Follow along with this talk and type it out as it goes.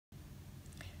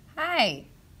Hi,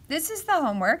 this is the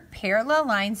homework, parallel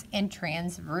lines and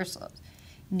transversals.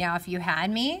 Now if you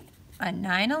had me on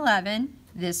 9/11,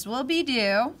 this will be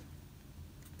due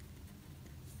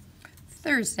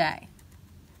Thursday,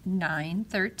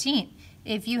 9/13.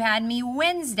 If you had me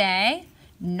Wednesday,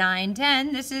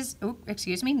 9/10, this is,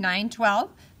 9/12,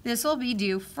 this will be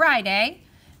due Friday,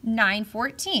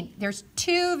 9/14. There's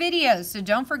 2 videos, so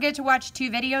don't forget to watch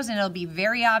 2 videos and it'll be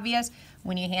very obvious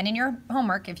when you hand in your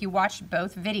homework if you watched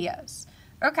both videos.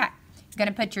 Okay, you're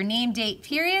gonna put your name, date,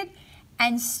 period,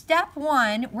 and step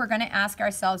 1, we're gonna ask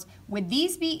ourselves, would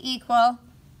these be equal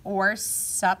or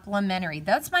supplementary?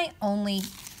 That's my only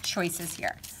choices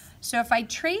here. So if I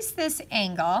trace this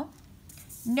angle,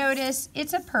 notice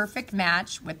it's a perfect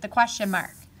match with the question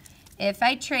mark. If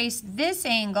I trace this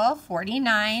angle,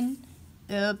 49,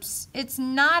 oops, it's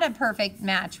not a perfect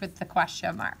match with the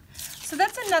question mark. So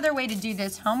that's another way to do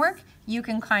this homework. You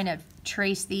can kind of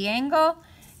trace the angle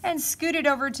and scoot it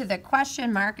over to the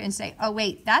question mark and say, oh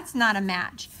wait, that's not a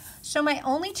match. So my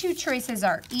only 2 choices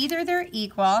are either they're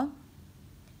equal,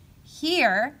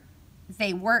 here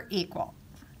they were equal.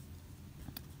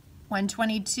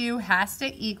 122 has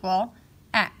to equal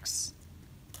X.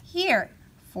 Here,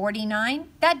 49,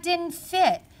 that didn't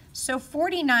fit. So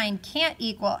 49 can't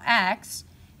equal X.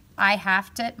 I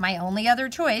have to, my only other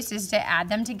choice is to add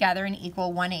them together and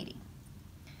equal 180.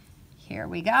 Here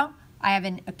we go. I have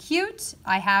an acute,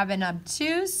 I have an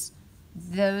obtuse.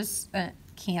 Those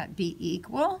can't be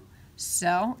equal.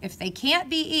 So if they can't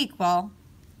be equal,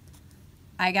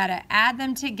 I gotta add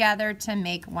them together to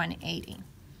make 180.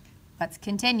 Let's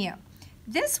continue.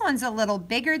 This one's a little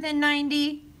bigger than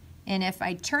 90, and if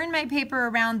I turn my paper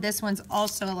around, this one's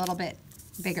also a little bit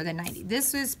bigger than 90.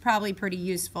 This is probably pretty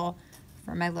useful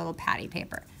for my little patty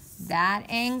paper. That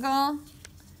angle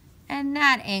and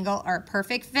that angle are a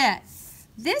perfect fit.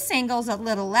 This angle's a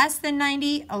little less than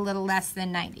 90, a little less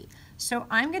than 90. So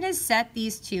I'm gonna set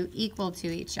these 2 equal to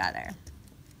each other.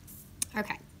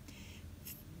 Okay.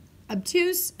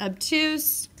 Obtuse,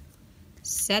 obtuse,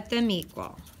 set them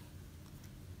equal.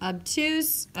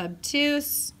 Obtuse,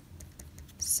 obtuse,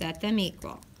 set them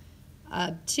equal.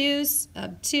 Obtuse,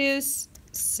 obtuse,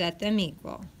 set them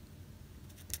equal.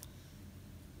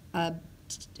 Up,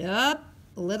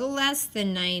 a little less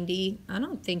than 90. I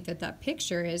don't think that that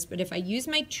picture is, but if I use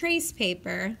my trace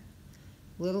paper,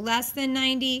 a little less than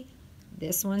 90,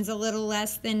 this one's a little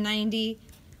less than 90,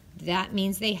 that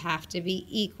means they have to be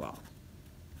equal.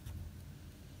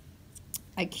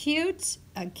 Acute,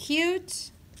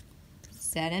 acute,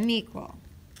 set them equal.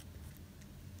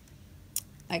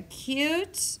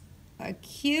 Acute,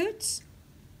 acute,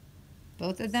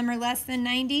 both of them are less than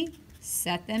 90,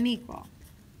 set them equal.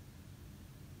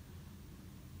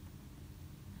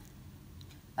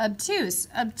 Obtuse,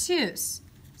 obtuse,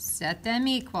 set them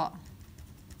equal.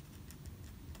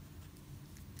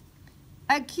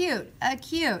 Acute,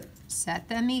 acute, set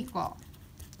them equal.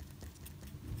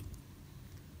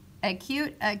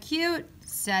 Acute, acute,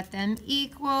 set them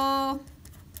equal.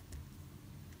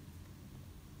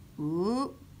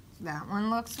 Ooh, that one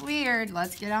looks weird.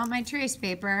 Let's get out my trace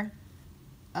paper.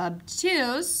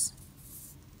 Obtuse.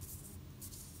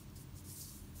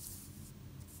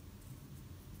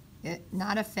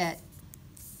 Not a fit.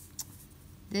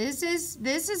 This is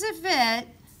a fit.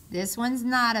 This one's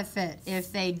not a fit.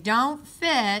 If they don't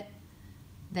fit,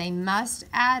 they must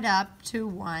add up to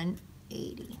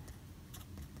 180.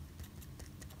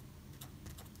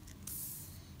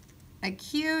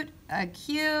 Acute,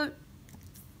 acute.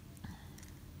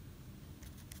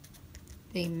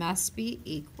 They must be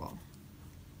equal.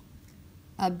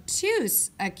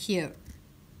 Obtuse, acute.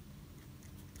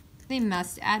 They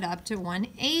must add up to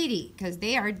 180 because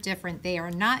they are different. They are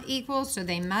not equal, so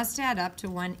they must add up to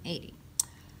 180.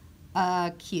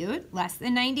 Acute, less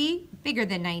than 90, bigger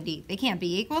than 90. They can't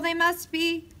be equal, they must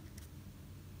be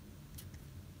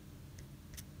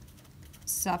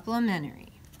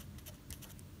supplementary.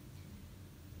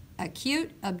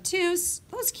 Acute, obtuse,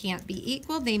 those can't be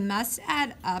equal. They must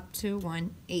add up to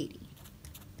 180.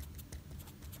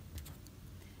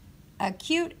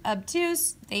 Acute,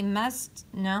 obtuse, they must,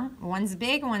 no, one's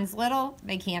big, one's little.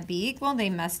 They can't be equal. They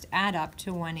must add up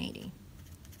to 180.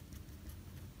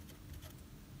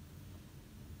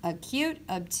 Acute,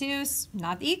 obtuse,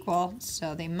 not equal,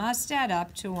 so they must add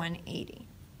up to 180.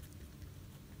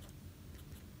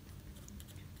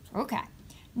 Okay,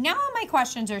 now all my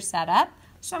questions are set up,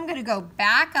 so I'm going to go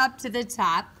back up to the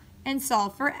top and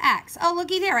solve for x. Oh,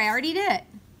 looky there, I already did it.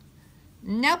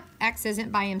 Nope, x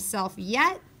isn't by himself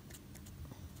yet.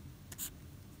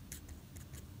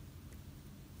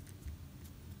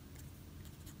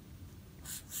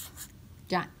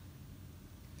 Done.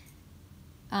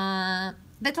 But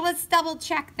let's double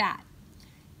check that.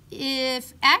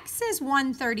 If x is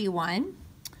 131,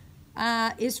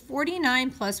 is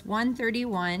 49 plus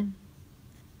 131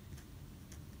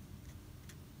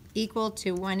 equal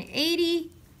to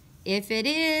 180? If it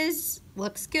is,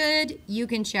 looks good, you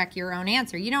can check your own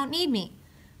answer. You don't need me.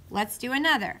 Let's do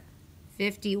another.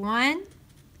 51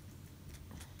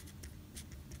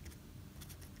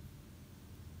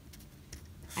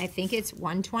 I think it's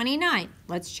 129.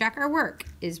 Let's check our work.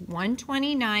 Is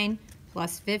 129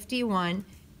 plus 51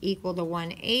 equal to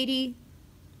 180?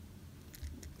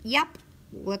 Yep,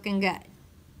 looking good.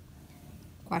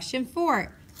 Question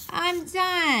 4, I'm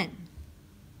done.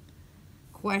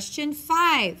 Question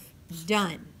 5,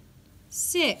 done.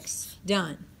 6,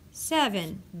 done.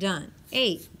 7, done.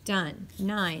 8, done.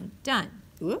 9, done.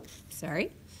 Oops,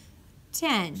 sorry.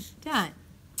 10, done.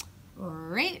 All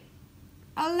right.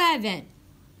 11.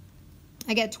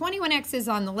 I get 21 x's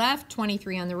on the left,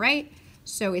 23 on the right.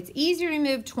 So it's easier to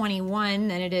move 21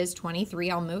 than it is 23.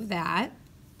 I'll move that.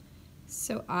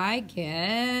 So I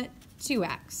get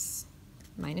 2x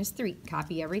minus 3.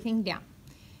 Copy everything down.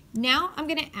 Now I'm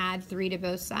going to add 3 to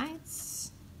both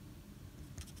sides.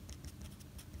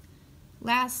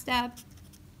 Last step.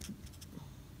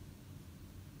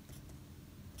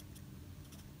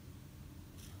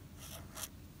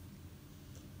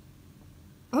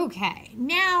 Okay,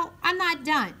 now I'm not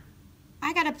done.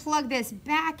 I got to plug this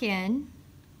back in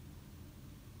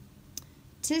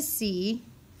to see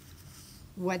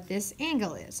what this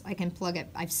angle is. I can plug it.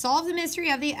 I've solved the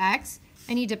mystery of the x.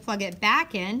 I need to plug it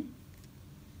back in.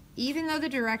 Even though the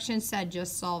directions said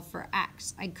just solve for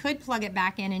x, I could plug it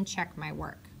back in and check my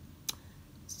work.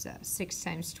 So 6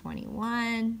 times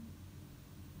 21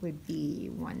 would be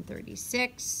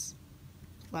 136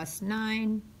 plus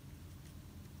 9,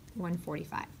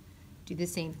 145. Do the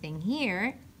same thing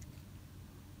here.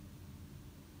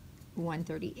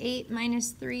 138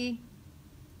 minus 3.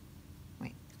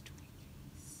 Wait,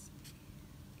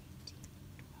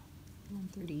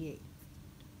 138.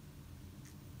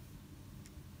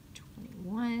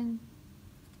 21.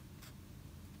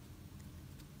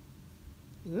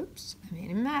 Oops, I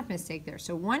made a math mistake there.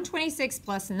 So 126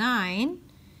 plus 9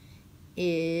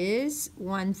 is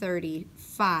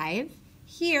 135.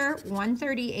 Here,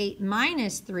 138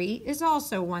 minus 3 is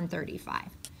also 135.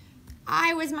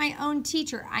 I was my own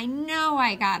teacher. I know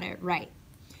I got it right.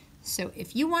 So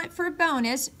if you want for a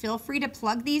bonus, feel free to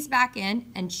plug these back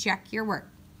in and check your work.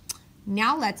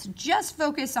 Now let's just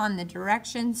focus on the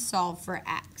directions, solve for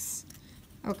x.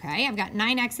 Okay, I've got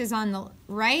 9 x's on the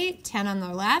right, 10 on the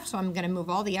left, so I'm going to move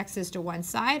all the x's to one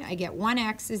side. I get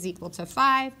 1x is equal to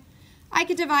 5. I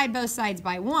could divide both sides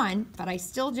by 1, but I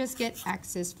still just get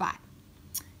x is 5.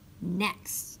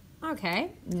 Next,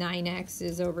 okay, 9x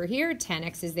is over here,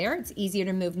 10x is there. It's easier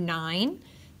to move 9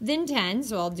 than 10,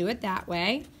 so I'll do it that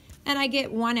way. And I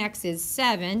get 1x is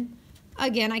 7.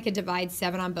 Again, I could divide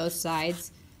 7 on both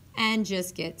sides and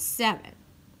just get 7.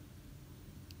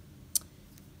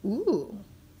 Ooh,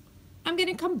 I'm going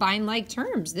to combine like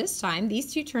terms this time.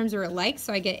 These two terms are alike,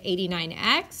 so I get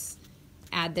 89x,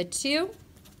 add the 2,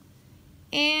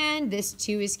 and this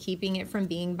 2 is keeping it from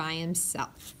being by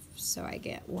himself. So I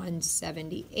get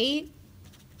 178.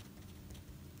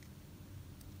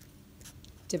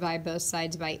 Divide both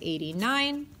sides by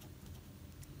 89.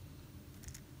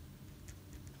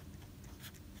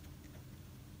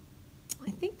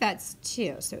 I think that's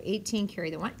 2. So 18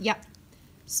 carry the 1. Yep.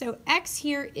 So x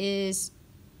here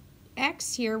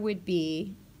would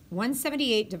be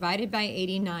 178 divided by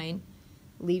 89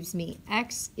 leaves me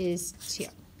x is 2.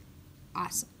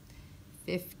 Awesome.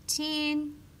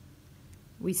 15.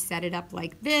 We set it up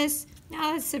like this.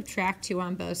 Now let's subtract 2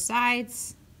 on both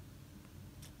sides.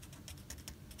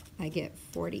 I get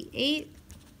 48.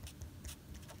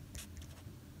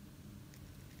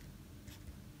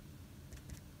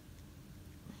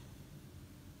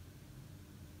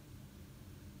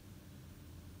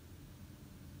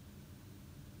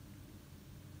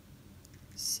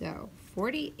 So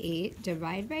 48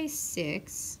 divided by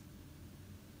 6.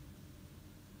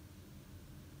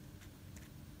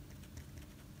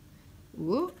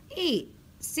 Ooh, 8.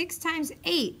 6 times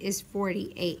 8 is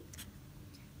 48.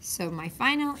 So my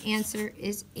final answer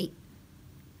is 8.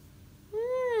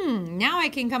 Now I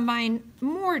can combine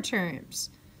more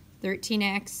terms.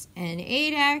 13x and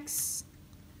 8x.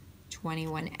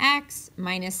 21x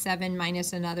minus 7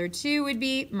 minus another 2 would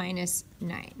be minus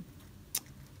 9.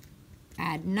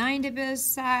 Add 9 to both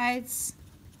sides.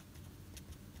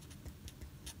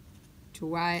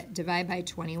 Divide by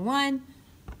 21.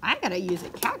 I gotta use a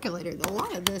calculator. A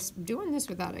lot of this, doing this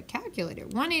without a calculator.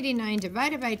 189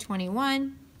 divided by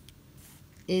 21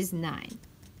 is 9.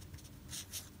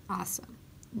 Awesome.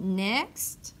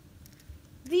 Next,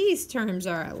 these terms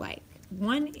are alike.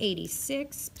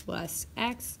 186 plus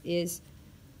x is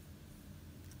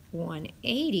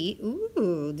 180.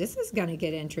 Ooh, this is going to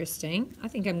get interesting. I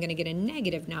think I'm going to get a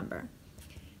negative number.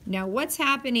 Now, what's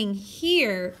happening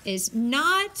here is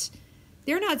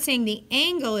they're not saying the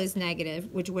angle is negative,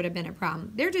 which would have been a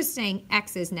problem. They're just saying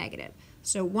x is negative.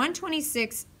 So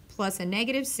 126 plus a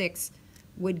negative 6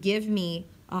 would give me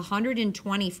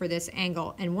 120 for this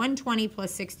angle, and 120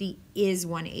 plus 60 is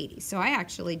 180. So I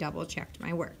actually double checked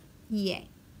my work. Yay.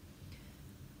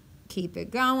 Keep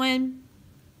it going.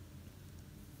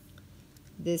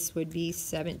 This would be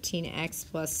 17x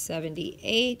plus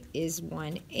 78 is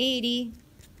 180.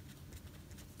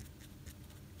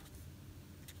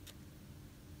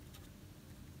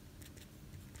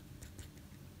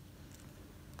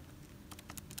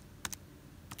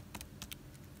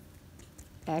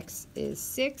 X is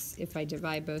 6 if I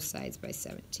divide both sides by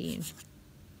 17.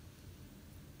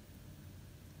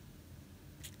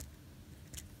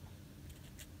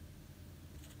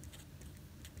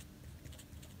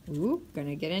 Ooh,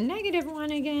 gonna get a negative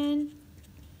 1 again.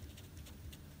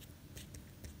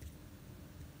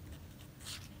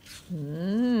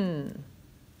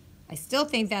 I still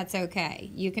think that's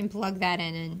okay. You can plug that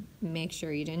in and make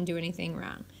sure you didn't do anything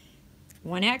wrong.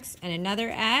 1x and another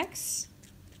x.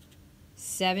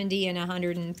 70 and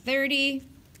 130.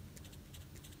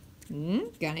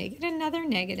 Gonna get another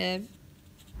negative.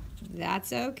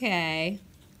 That's okay,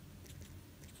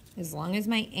 as long as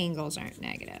my angles aren't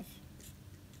negative.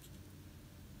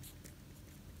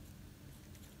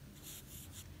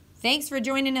 Thanks for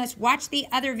joining us. Watch the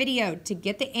other video to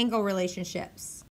get the angle relationships.